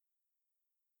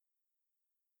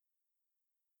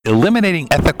Eliminating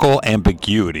ethical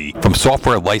ambiguity from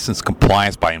software license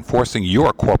compliance by enforcing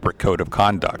your corporate code of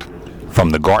conduct.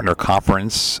 From the Gartner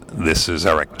Conference, this is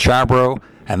Eric Chabrow,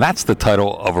 and that's the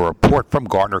title of a report from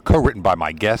Gartner, co-written by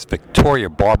my guest, Victoria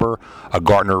Barber, a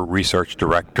Gartner Research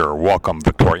Director. Welcome,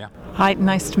 Victoria. Hi,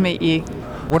 nice to meet you.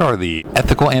 What are the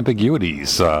ethical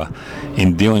ambiguities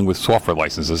in dealing with software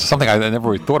licenses? It's something I never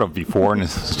really thought of before, and it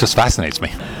just fascinates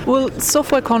me. Well,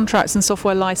 software contracts and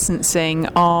software licensing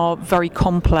are very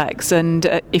complex,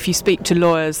 and if you speak to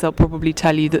lawyers, they'll probably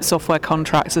tell you that software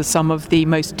contracts are some of the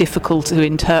most difficult to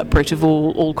interpret of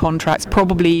all contracts,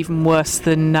 probably even worse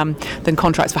than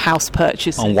contracts for house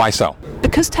purchases. And why so?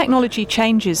 Because technology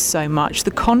changes so much,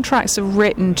 the contracts are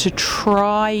written to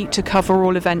try to cover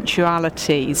all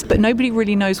eventualities, but nobody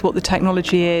really knows what the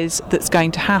technology is that's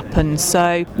going to happen.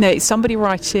 So somebody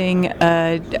writing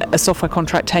a software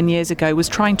contract 10 years ago was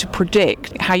trying to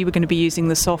predict how you were going to be using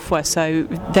the software. So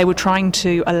they were trying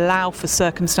to allow for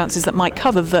circumstances that might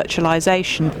cover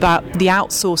virtualization, about the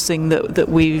outsourcing that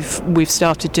we've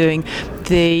started doing,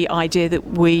 the idea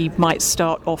that we might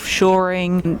start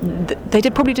offshoring. They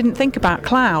probably didn't think about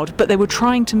cloud, but they were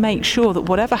trying to make sure that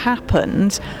whatever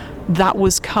happened, that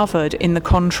was covered in the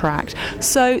contract.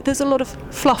 So there's a lot of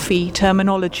fluffy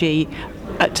terminology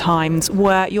at times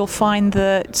where you'll find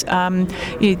that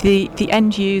the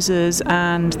end users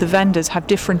and the vendors have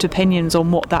different opinions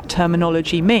on what that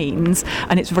terminology means,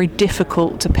 and it's very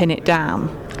difficult to pin it down.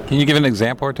 Can you give an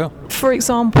example or two? For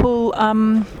example,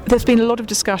 there's been a lot of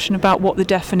discussion about what the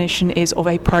definition is of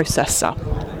a processor.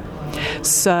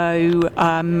 So,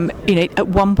 at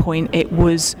one point it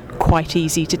was quite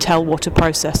easy to tell what a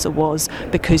processor was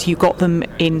because you got them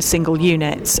in single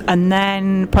units, and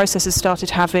then processors started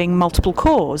having multiple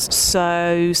cores.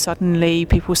 So suddenly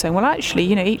people were saying, well,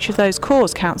 actually, each of those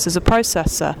cores counts as a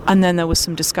processor. And then there was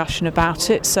some discussion about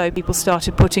it, so people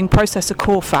started putting processor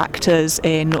core factors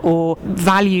in, or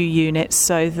value units,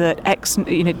 so that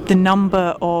the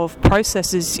number of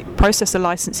processor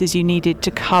licenses you needed to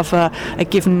cover a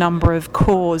given number of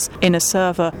cores in a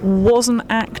server wasn't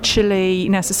actually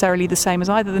necessarily the same as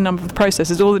either the number of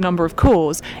processors or the number of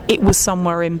cores. It was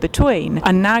somewhere in between.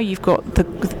 And now you've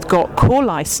got core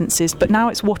licenses, but now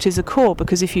it's what is a core,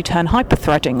 because if you turn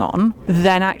hyperthreading on,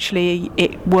 then actually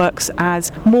it works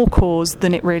as more cores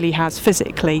than it really has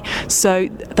physically. So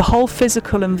the whole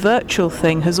physical and virtual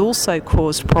thing has also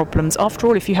caused problems. After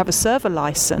all, if you have a server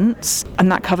license,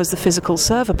 and that covers the physical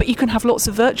server, but you can have lots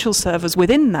of virtual servers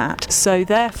within that. So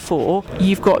therefore,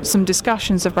 you've got some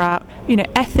discussions about,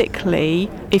 ethically,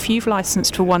 if you've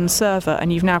licensed for one server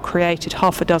and you've now created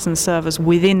half a dozen servers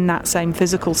within that same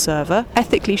physical server,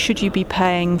 ethically, should you be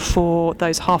paying for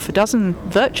those half a dozen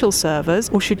virtual servers,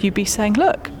 or should you be saying,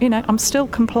 look, I'm still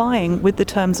complying with the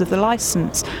terms of the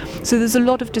license? So there's a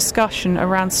lot of discussion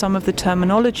around some of the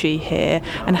terminology here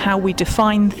and how we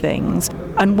define things.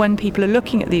 And when people are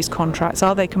looking at these contracts,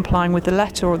 are they complying with the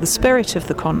letter or the spirit of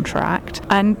the contract?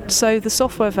 And so the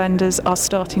software vendors are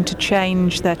starting to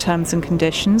change their terms and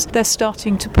conditions. They're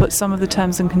starting to put some of the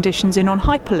terms and conditions in on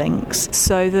hyperlinks,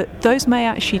 so that those may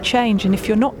actually change. And if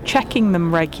you're not checking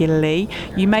them regularly,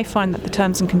 you may find that the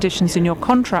terms and conditions in your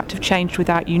contract have changed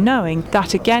without you knowing.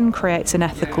 That again creates an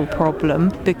ethical problem,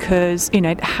 because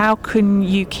how can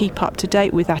you keep up to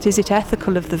date with that? Is it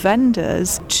ethical of the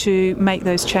vendors to make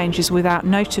those changes without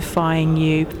notifying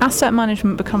you? Asset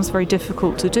management becomes very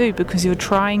difficult to do because you're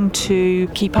trying to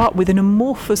keep up with an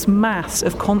amorphous mass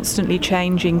of constantly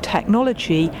changing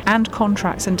technology and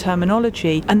contracts and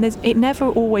terminology, and it never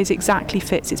always exactly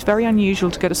fits. It's very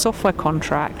unusual to get a software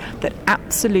contract that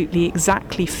absolutely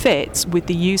exactly fits with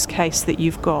the use case that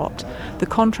you've got. The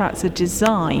contracts are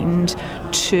designed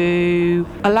to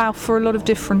allow for a lot of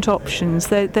different options.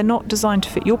 They're not designed to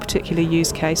fit your particular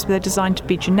use case, but they're designed to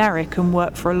be generic and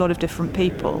work for a lot of different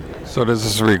people. So does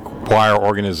this require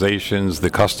organizations, the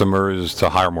customers, to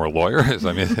hire more lawyers?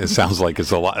 I mean, it sounds like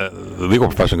it's a lot. The legal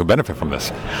profession could benefit from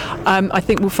this. I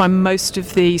think we'll find most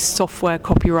of the software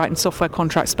copyright and software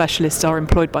contract specialists are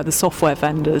employed by the software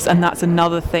vendors, and that's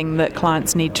another thing that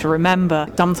clients need to remember.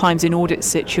 Sometimes in audit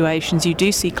situations, you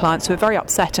do see clients who are very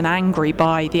upset and angry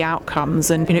by the outcomes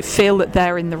and feel that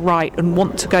they're in the right and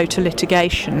want to go to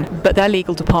litigation, but their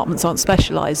legal departments aren't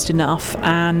specialised enough,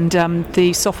 and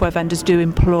the software vendors do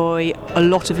employ a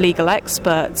lot of legal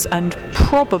experts and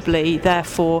probably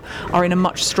therefore are in a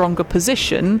much stronger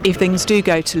position if things do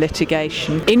go to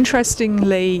litigation.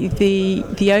 Interestingly,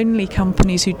 the only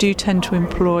companies who do tend to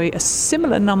employ a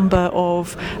similar number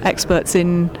of experts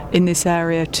in this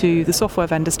area to the software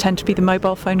vendors tend to be the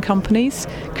mobile phone companies,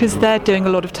 because they're doing a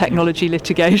lot of technology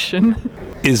litigation.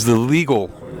 Is the legal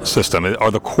system?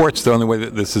 Are the courts the only way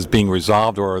that this is being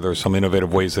resolved, or are there some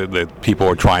innovative ways that people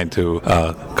are trying to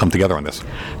come together on this?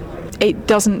 It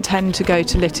doesn't tend to go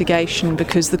to litigation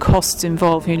because the costs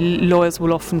involved, lawyers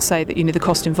will often say that the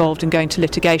cost involved in going to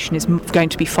litigation is going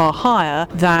to be far higher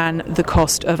than the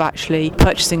cost of actually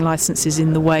purchasing licenses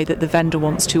in the way that the vendor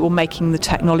wants to, or making the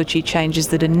technology changes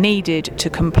that are needed to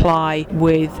comply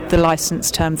with the license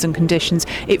terms and conditions.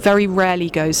 It very rarely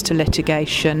goes to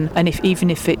litigation, and even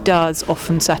if it does,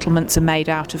 often settlements are made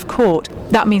out of court.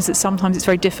 That means that sometimes it's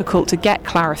very difficult to get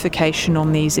clarification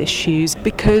on these issues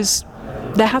because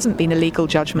there hasn't been a legal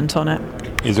judgment on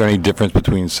it. Is there any difference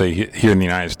between, say, here in the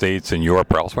United States and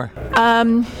Europe or elsewhere?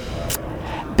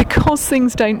 Because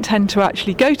things don't tend to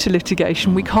actually go to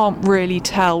litigation, we can't really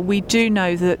tell. We do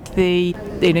know that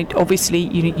obviously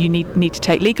you need to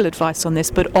take legal advice on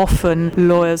this, but often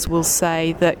lawyers will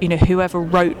say that whoever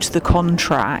wrote the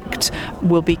contract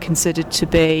will be considered to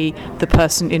be the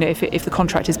person. If the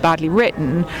contract is badly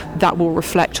written, that will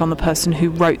reflect on the person who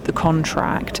wrote the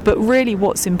contract. But really,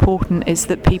 what's important is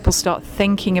that people start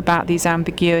thinking about these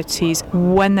ambiguities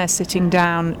when they're sitting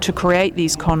down to create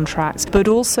these contracts, but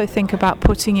also think about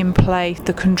putting in play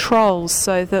the controls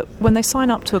so that when they sign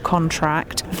up to a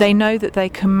contract, they know that they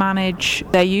can manage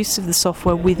their use of the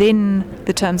software within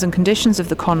the terms and conditions of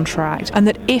the contract, and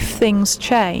that if things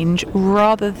change,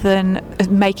 rather than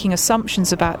making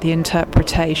assumptions about the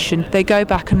interpretation, they go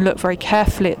back and look very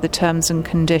carefully at the terms and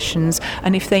conditions,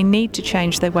 and if they need to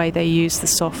change the way they use the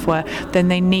software, then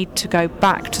they need to go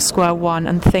back to square one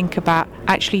and think about,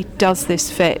 actually, does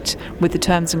this fit with the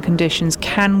terms and conditions?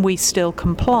 Can we still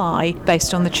comply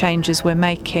based on the changes we're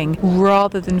making?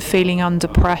 Rather than feeling under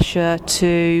pressure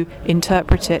to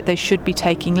interpret it, they should be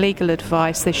taking legal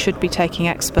advice, they should be taking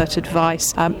expert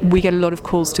advice. We get a lot of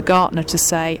calls to Gartner to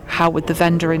say, how would the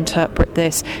vendor interpret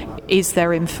this? Is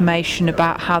there information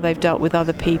about how they've dealt with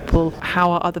other people?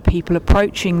 How are other people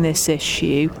approaching this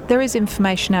issue? There is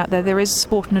information out there. There is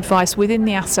support and advice within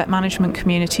the asset management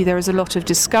community. There is a lot of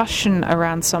discussion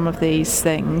around some of these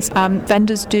things.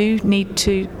 Vendors do need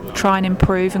to try and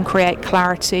improve and create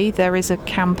clarity. There is a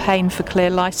campaign for clear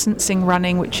licensing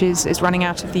running, which is running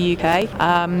out of the UK,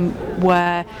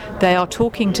 where they are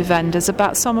talking to vendors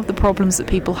about some of the problems that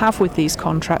people have with these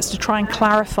contracts to try and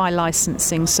clarify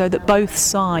licensing so that both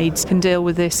sides can deal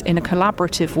with this in a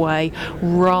collaborative way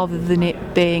rather than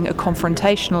it being a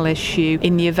confrontational issue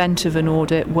in the event of an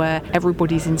audit where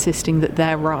everybody's insisting that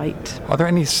they're right. Are there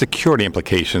any security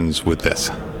implications with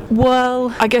this?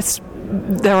 Well, I guess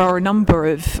there are a number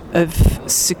of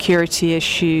security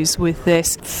issues with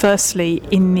this. Firstly,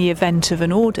 in the event of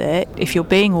an audit, if you're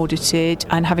being audited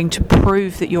and having to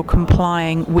prove that you're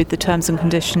complying with the terms and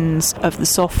conditions of the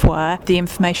software, the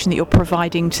information that you're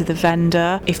providing to the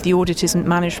vendor, if the audit isn't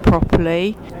managed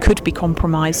properly, could be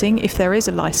compromising. If there is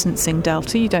a licensing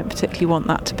delta, you don't particularly want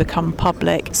that to become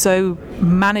public. So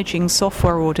managing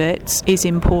software audits is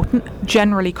important.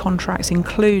 Generally, contracts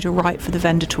include a right for the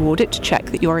vendor to audit, to check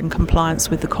that you're in compliance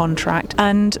with the contract,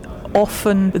 and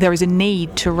often there is a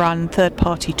need to run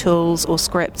third-party tools or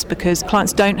scripts because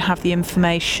clients don't have the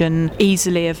information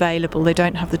easily available. They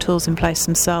don't have the tools in place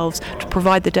themselves to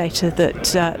provide the data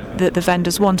that the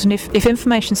vendors want. And if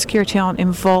information security aren't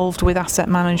involved with asset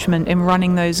management in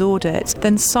running those audits,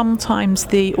 then sometimes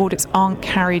the audits aren't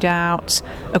carried out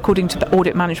according to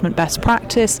audit management best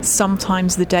practice.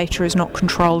 Sometimes the data is not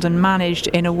controlled and managed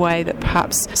in a way that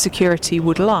perhaps security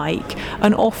would like.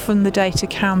 And often the data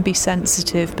can be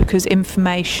sensitive because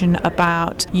information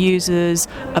about users,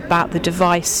 about the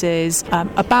devices,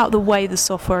 about the way the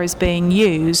software is being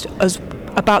used,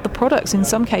 about the products. In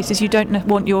some cases, you don't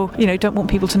want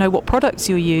people to know what products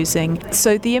you're using.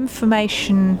 So the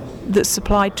information that's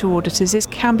supplied to auditors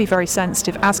can be very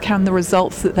sensitive, as can the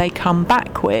results that they come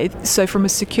back with. So from a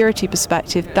security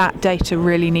perspective, that data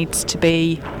really needs to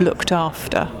be looked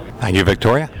after. Thank you,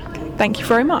 Victoria. Thank you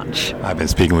very much. I've been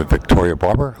speaking with Victoria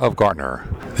Barber of Gartner.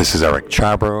 This is Eric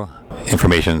Chabrow,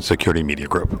 Information Security Media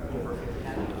Group.